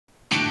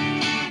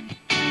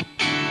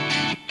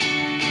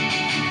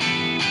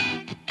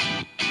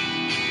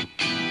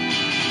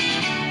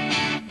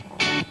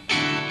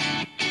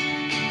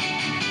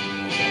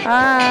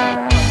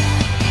Ah.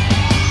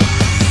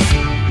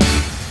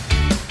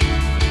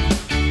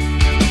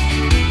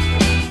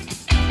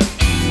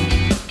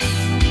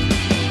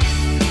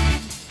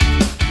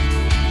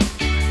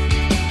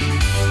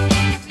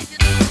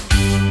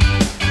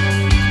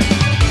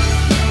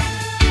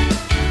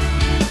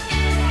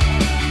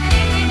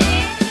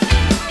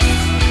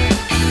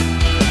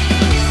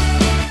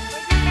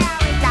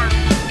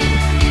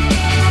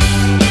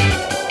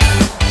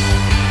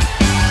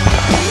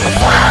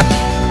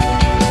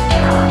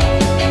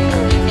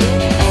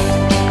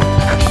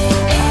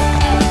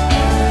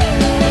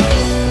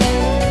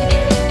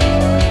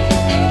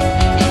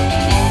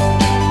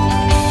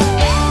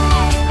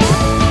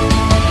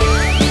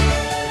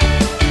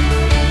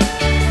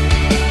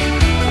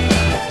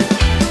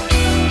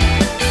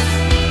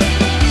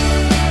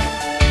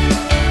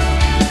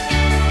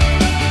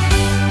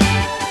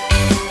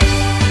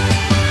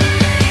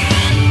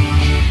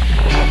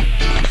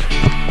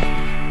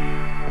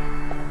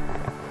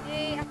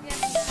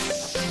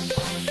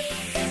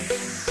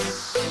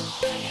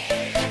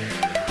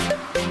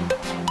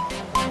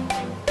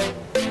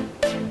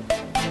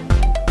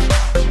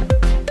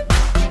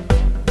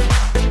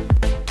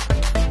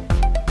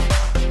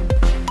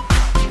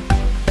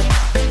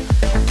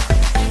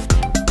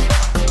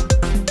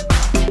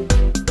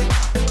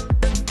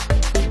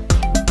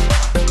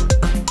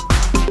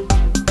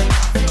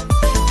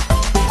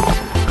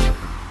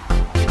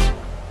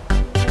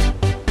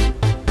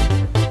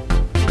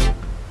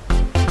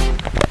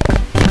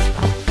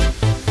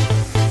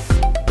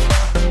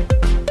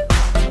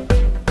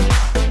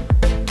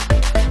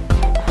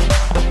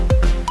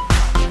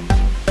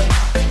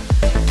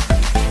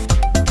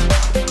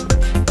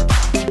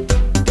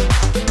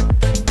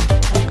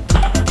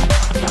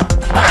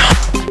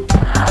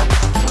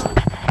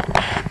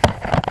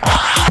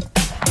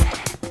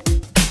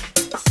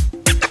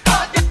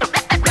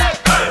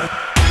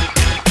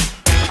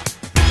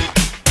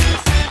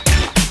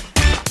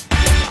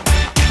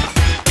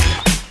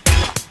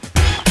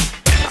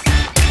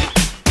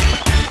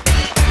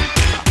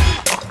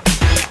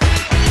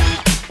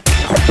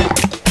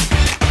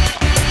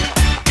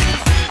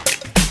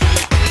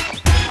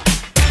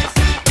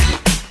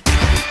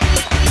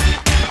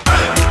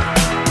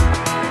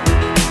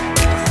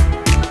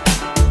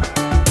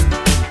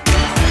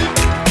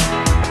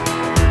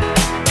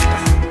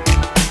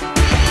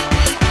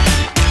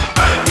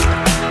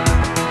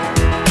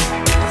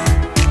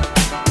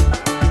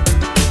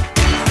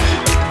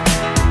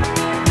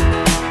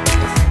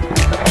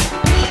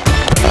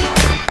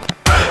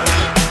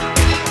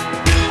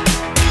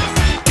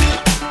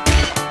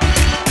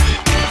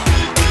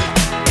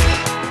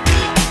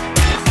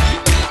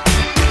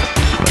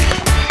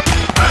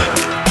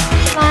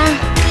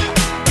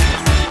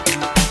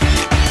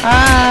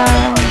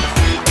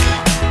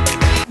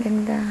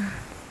 Ganda.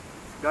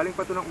 Galing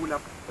pa to ng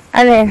ulap.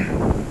 Alin?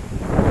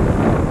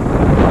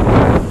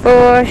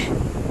 Push.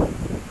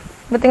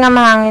 Buti nga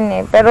mahangin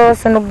eh. Pero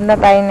sunog na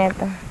tayo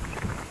nito.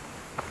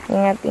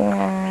 Ingat,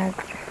 ingat.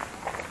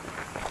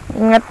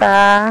 Ingat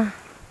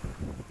ah.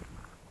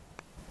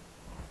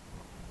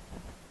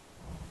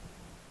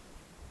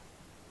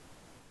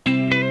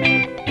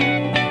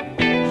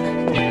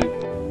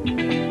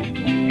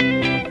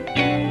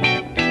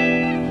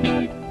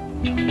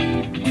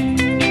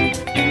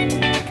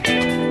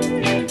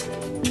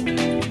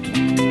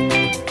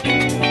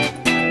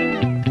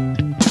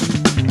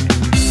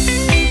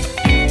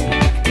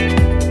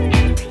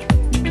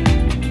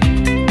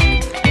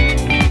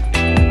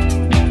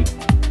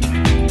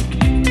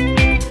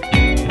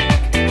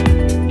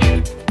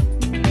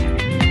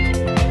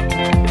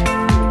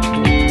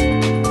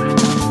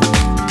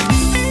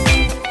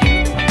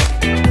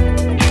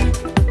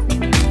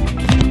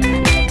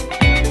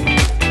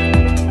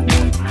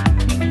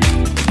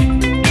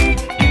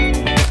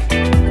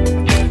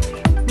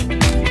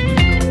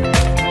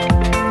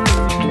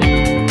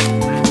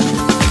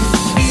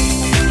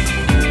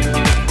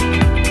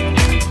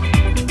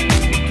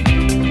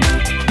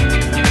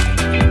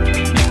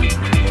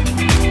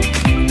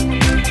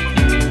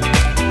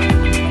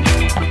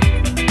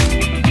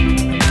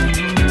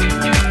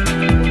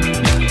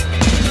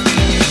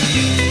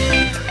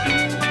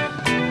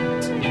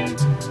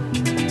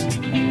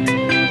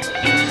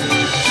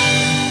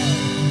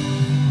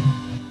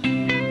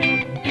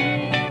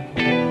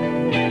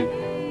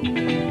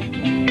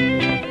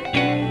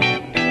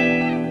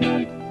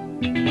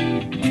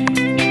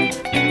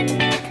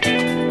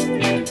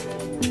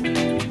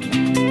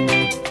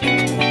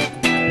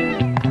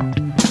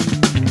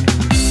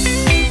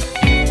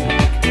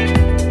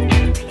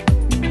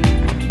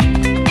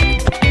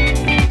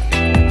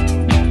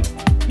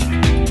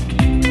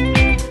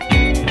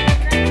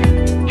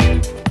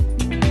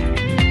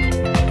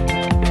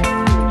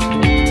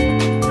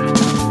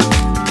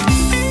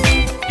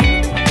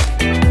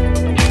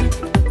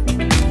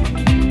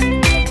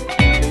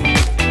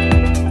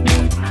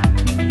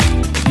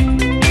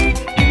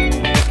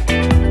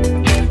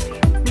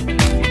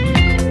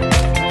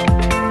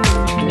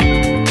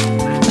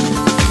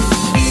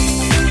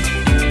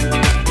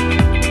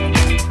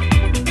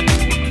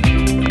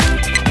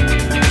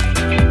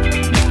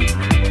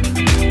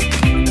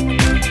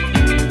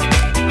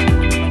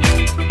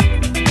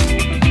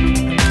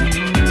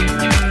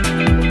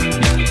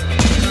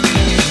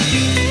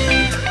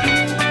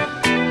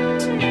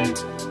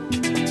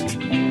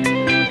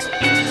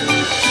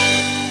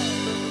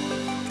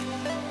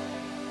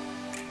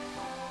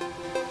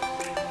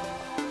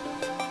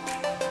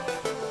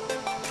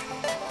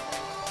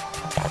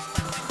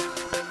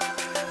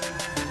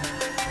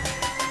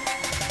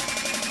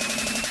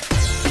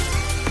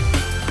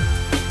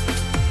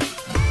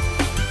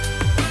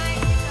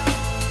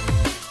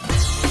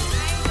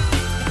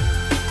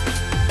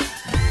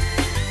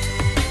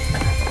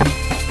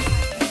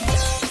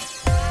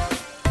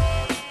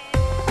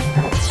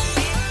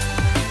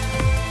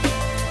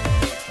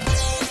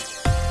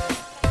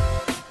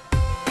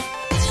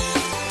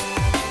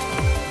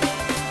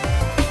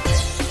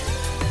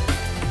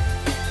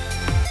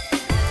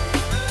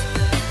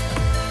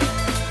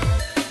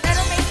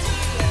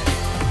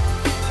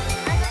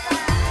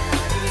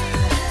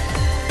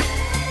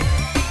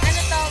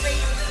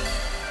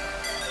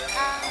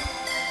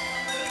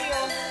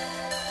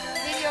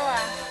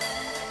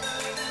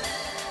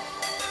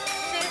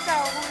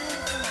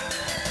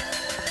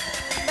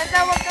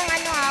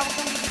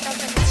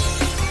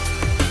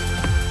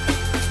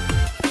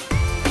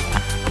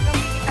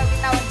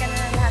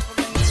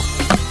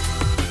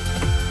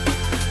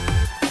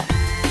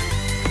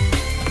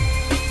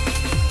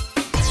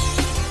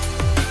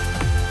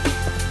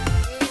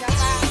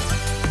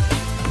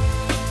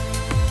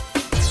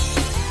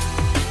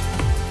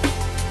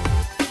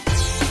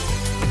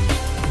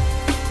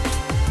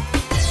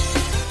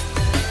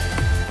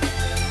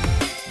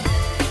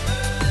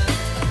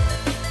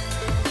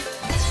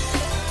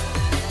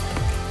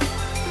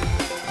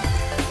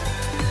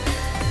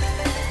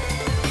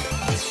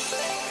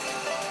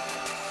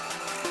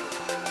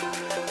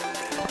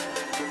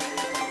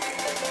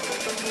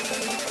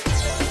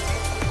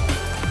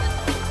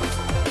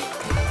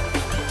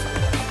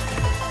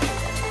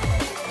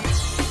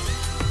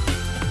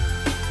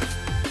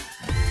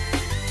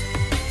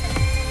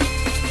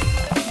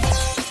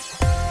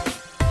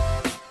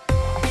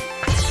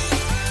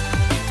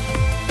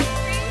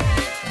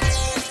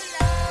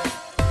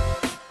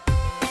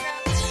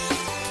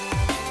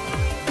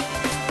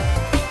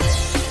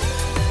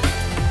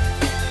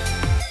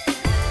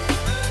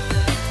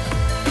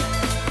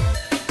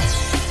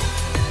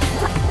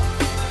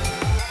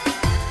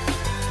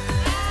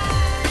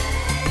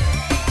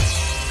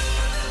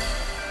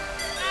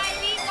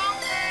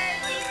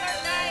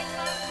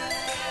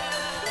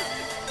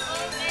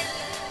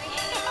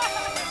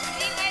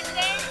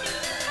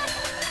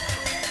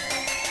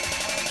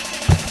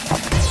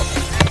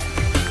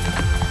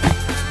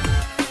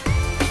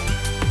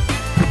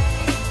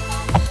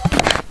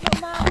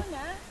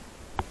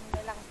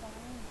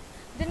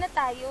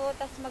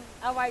 tapos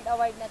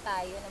mag-award na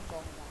tayo ng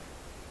bongga.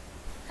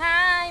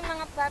 Hi,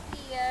 mga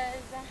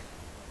puppies!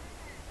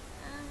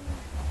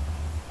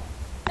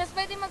 Tapos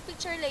pwede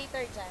mag-picture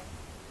later dyan.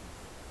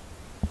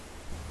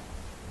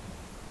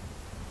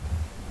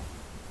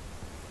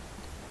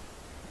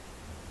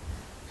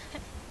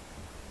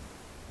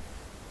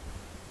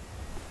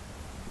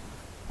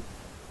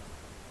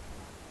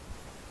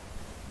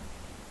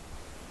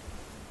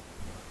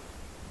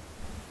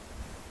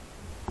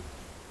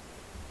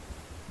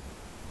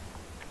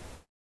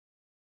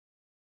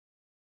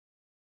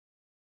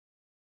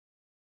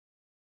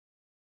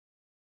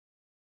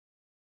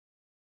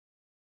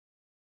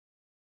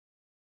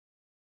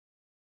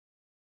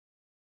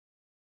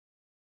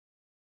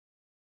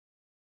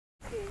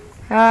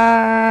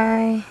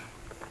 Hi!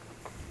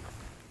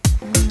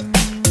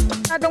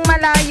 Masyadong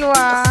malayo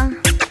ah.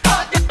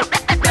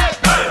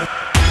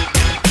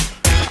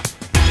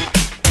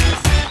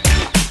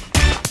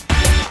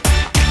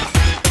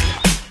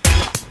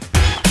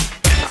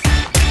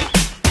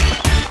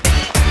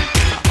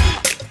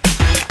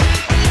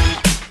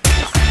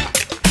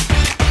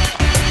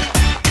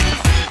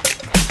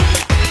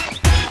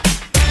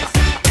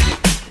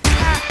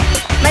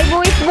 May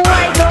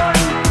buwis-buhay doon.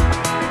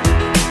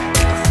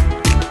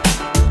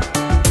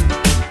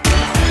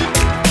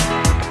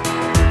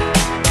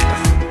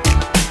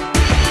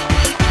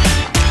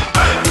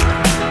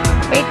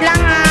 Wait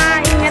lang ha,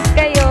 ingat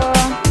kayo.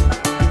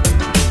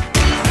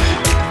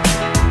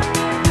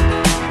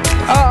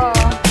 Oo.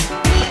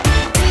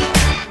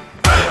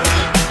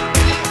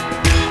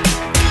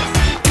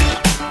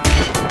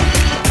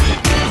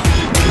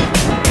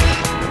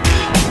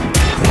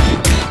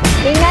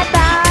 Ingat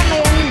ha,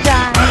 may ano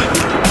dyan.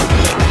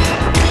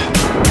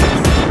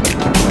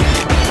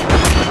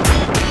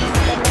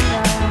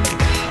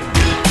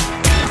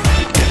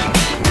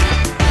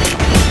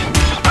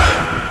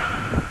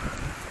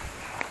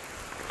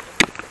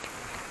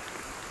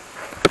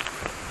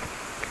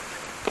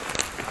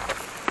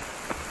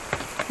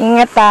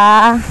 Ingat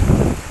ah.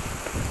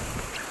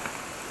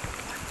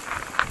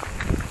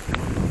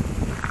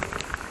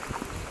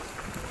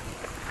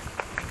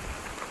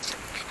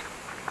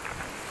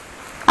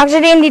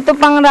 Actually, hindi to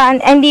pang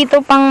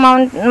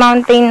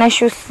mountain na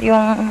shoes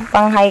yung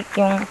pang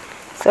hike yung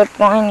suot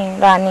ko running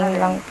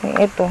lang.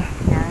 Ito.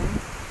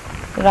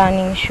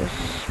 Running shoes.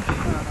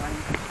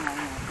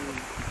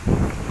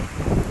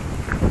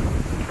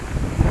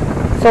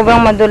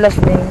 Sobrang madulas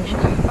din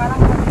siya.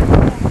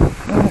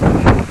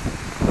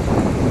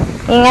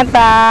 Ingat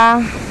ah.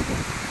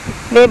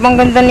 Babe, ang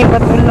ganda ni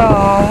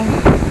Batulao.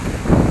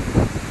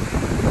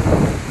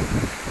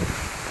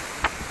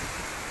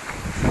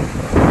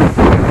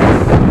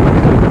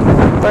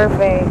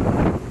 Perfect.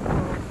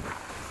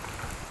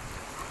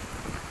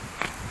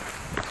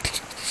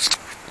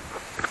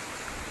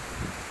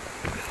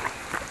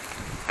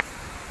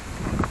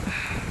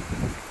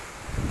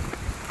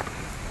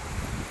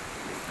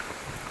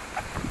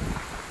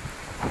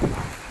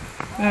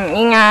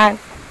 Ingat.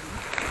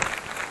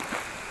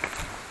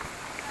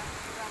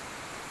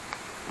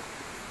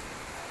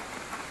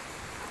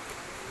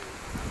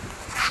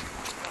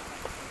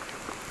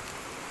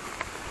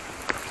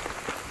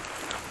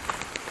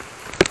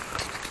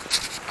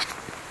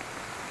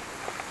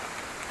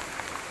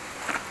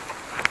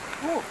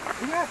 Oh,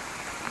 ingat!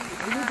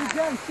 Hindi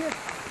dyan, shit!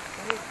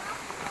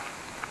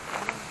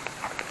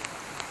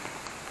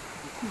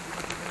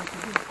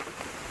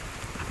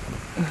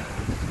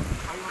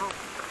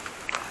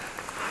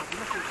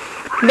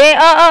 Be,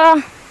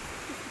 oo.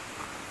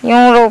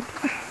 Yung rope.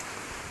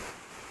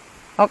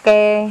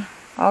 Okay.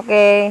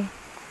 Okay.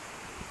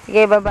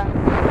 Sige, baba.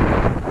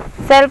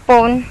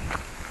 Cellphone.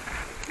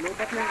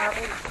 Lobat ng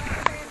akin.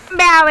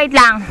 Be, wait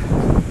lang.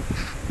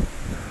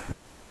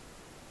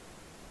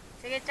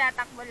 Sige, chat,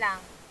 takbo lang.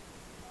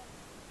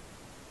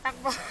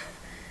 Takbo.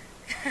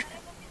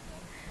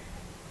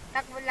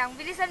 Takbo lang.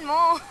 Bilisan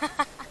mo.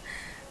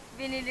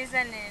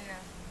 Binilisan eh, no?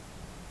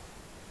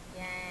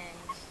 Yan.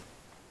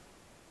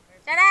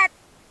 Charat!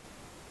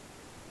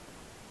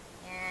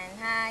 Yan,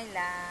 hi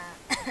la.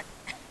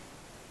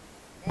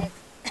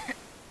 Next.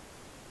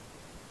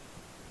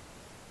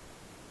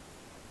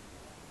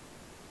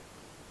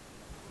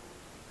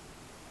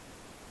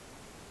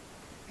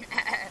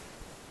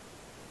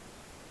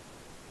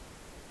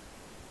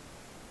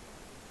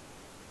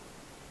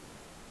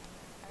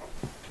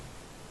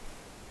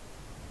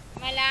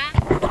 Mala?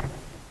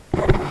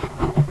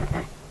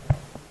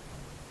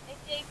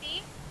 SJT?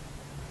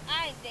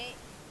 Ah, hindi.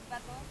 Ba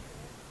to?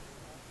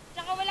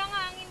 Tsaka walang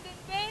hangin dun,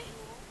 be.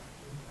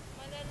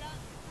 Malala.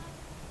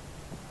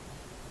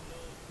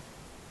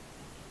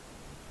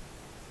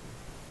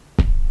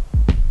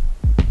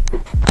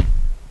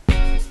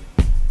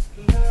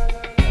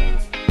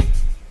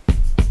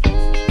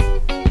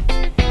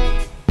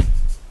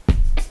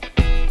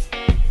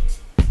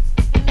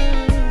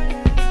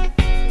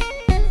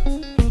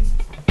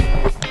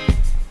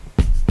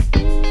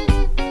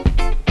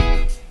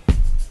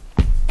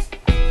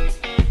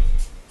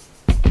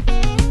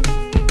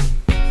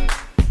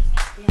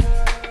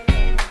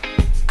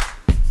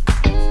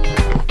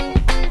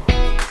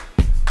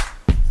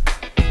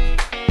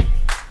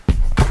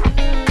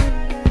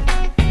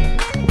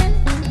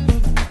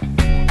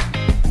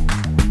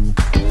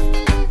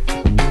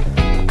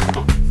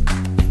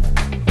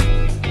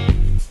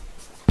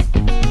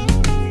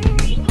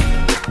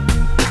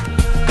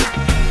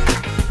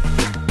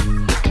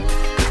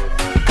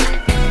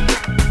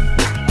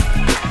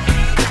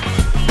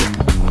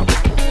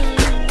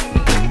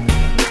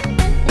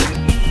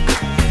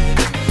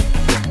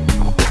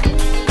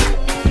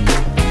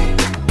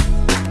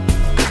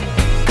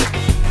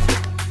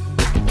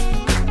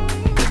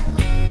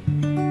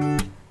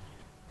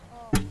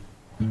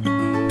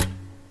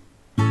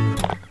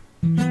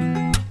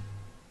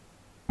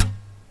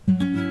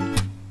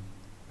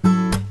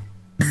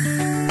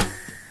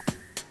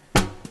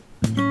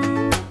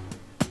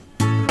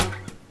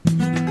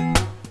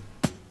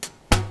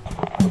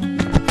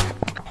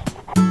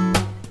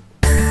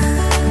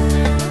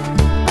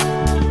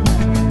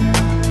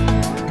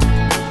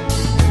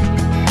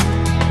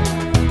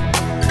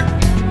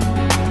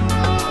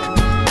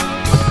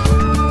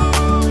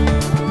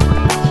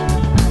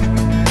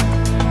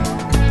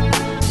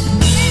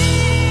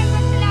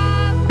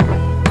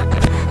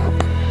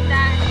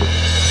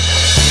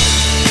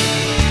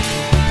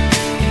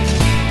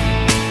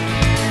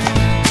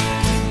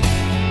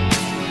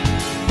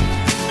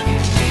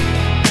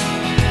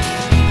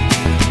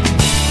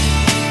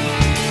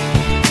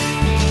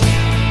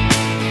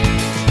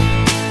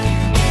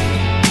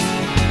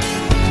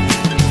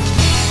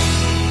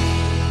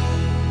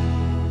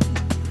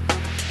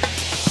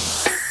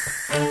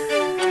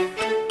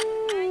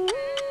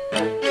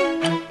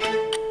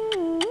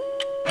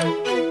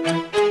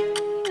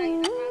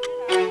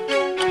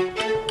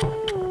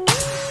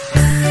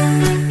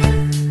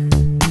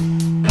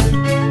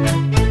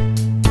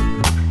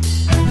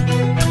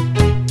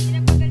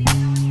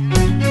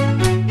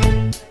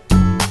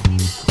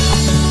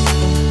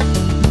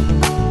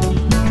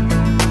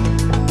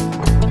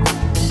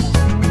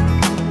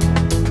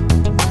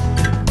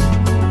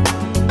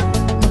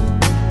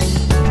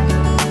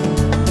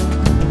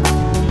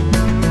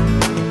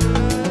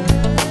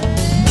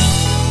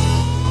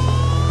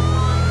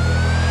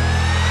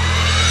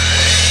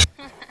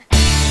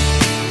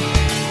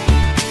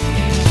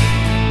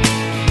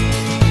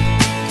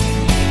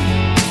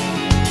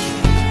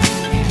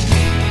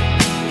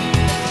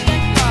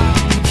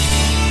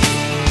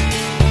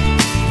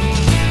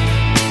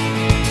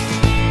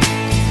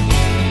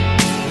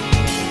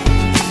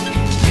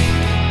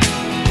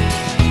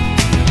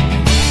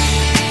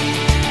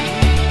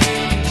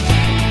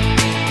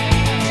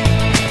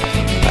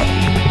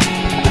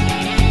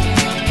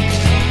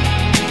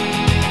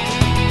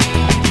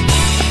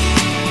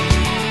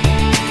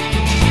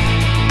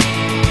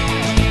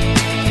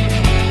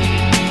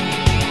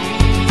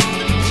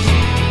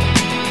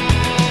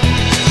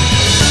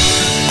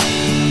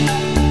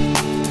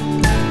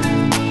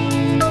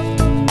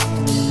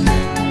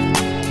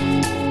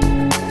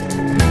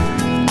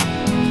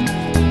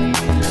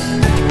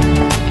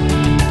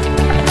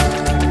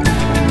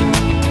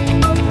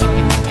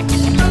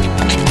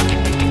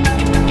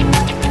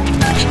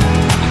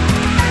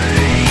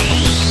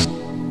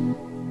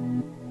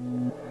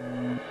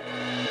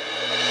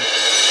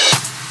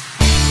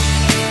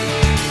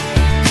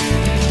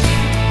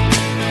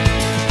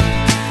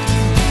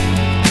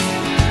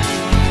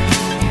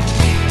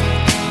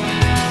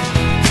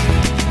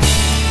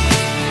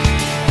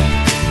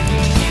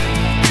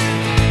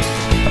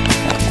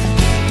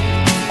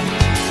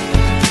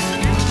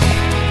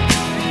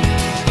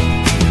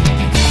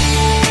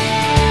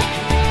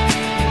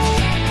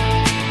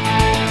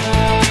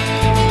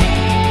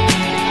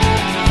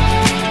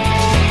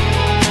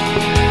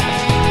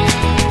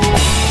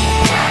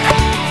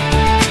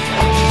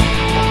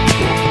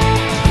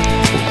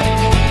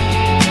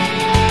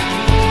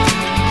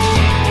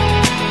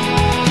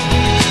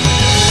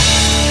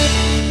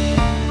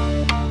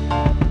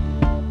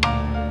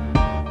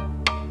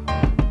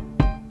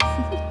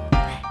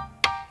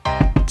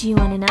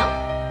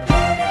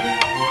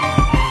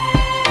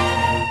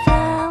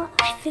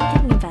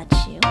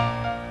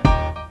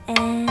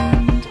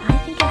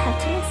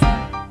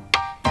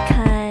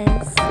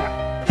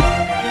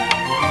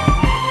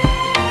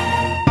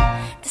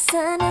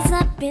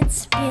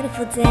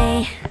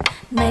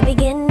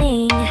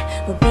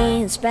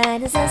 as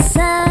bright as the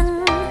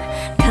sun.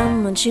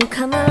 Come, won't you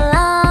come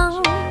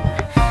along?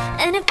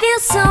 And it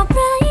feels so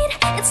bright,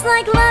 it's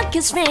like luck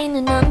is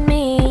raining on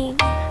me.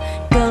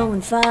 Go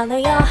and follow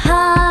your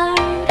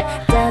heart,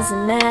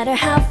 doesn't matter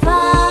how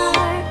far.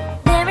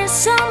 There is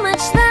so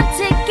much love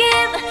to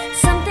give,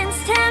 something's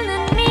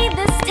telling me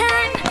this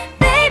time.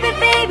 Baby,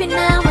 baby,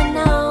 now I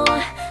know.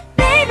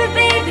 Baby,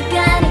 baby,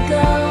 gotta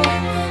go.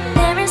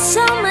 There is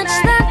so much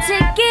love to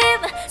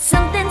give,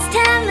 something's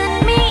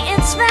telling me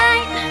it's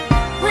right.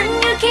 When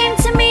you came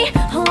to me,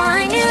 oh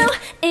I knew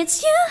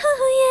it's you,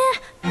 yeah,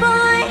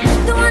 boy.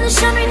 The one who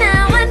showed me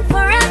now and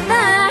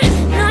forever.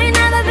 No, you'll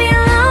never be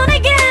alone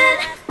again.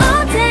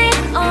 All day,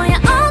 oh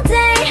yeah, all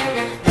day.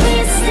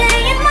 Please stay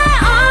in my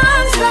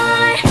arms,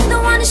 boy. The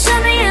one who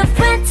showed me if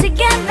we're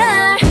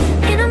together.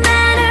 It don't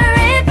matter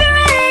if it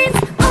rains.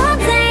 All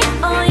day,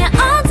 oh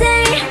yeah, all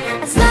day.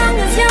 As long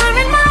as you're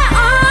in my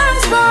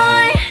arms,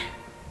 boy.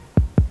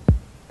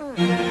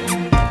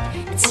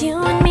 It's you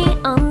and me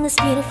on this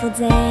beautiful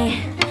day,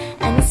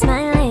 and I'm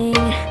smiling,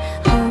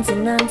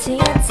 holding on to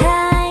you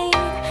tight.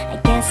 I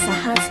guess our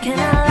hearts can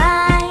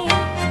align,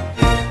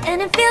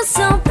 and it feels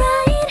so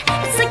bright.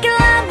 It's like your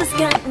love has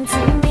gotten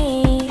to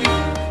me.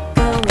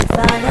 Go and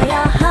follow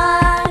your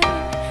heart,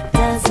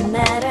 doesn't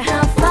matter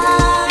how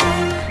far.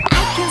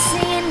 I can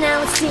see it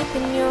now, it's deep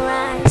in your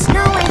eyes.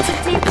 No way to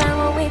deep down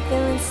what we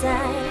feel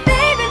inside.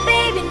 Baby,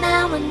 baby,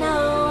 now I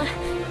know.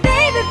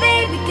 Baby,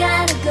 baby,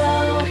 gotta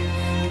go.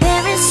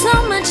 There is so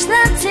much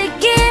love to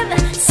give,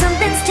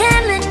 something's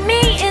telling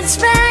me it's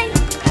right.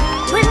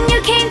 When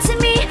you came to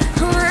me,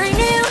 oh I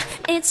knew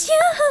it's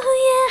you,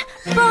 yeah,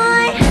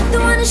 boy. The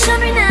one who showed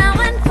me now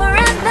and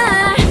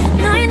forever.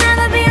 No, you'll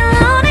never be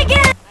alone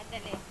again.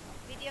 Madali.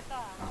 Video to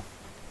ah.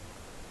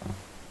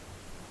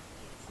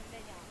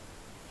 Sundan niyo.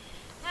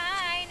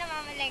 Hi!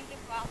 Namamalengke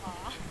po ako.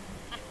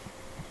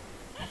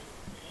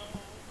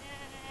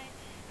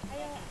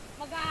 Ayun,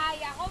 mag-hi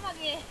ako,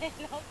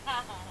 mag-hello ka.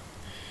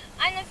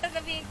 Ano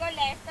sasabihin ko?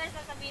 Lester,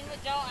 sasabihin mo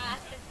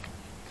Joanne.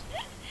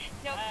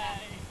 Joke lang.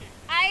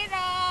 Hi,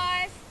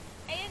 Ross!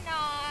 Ayun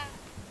o.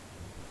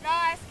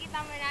 Ross, kita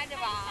mo na,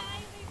 diba?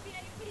 Hi, Sai! May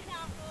pinalipin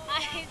na ako.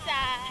 Hi,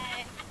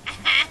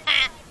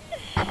 Sai!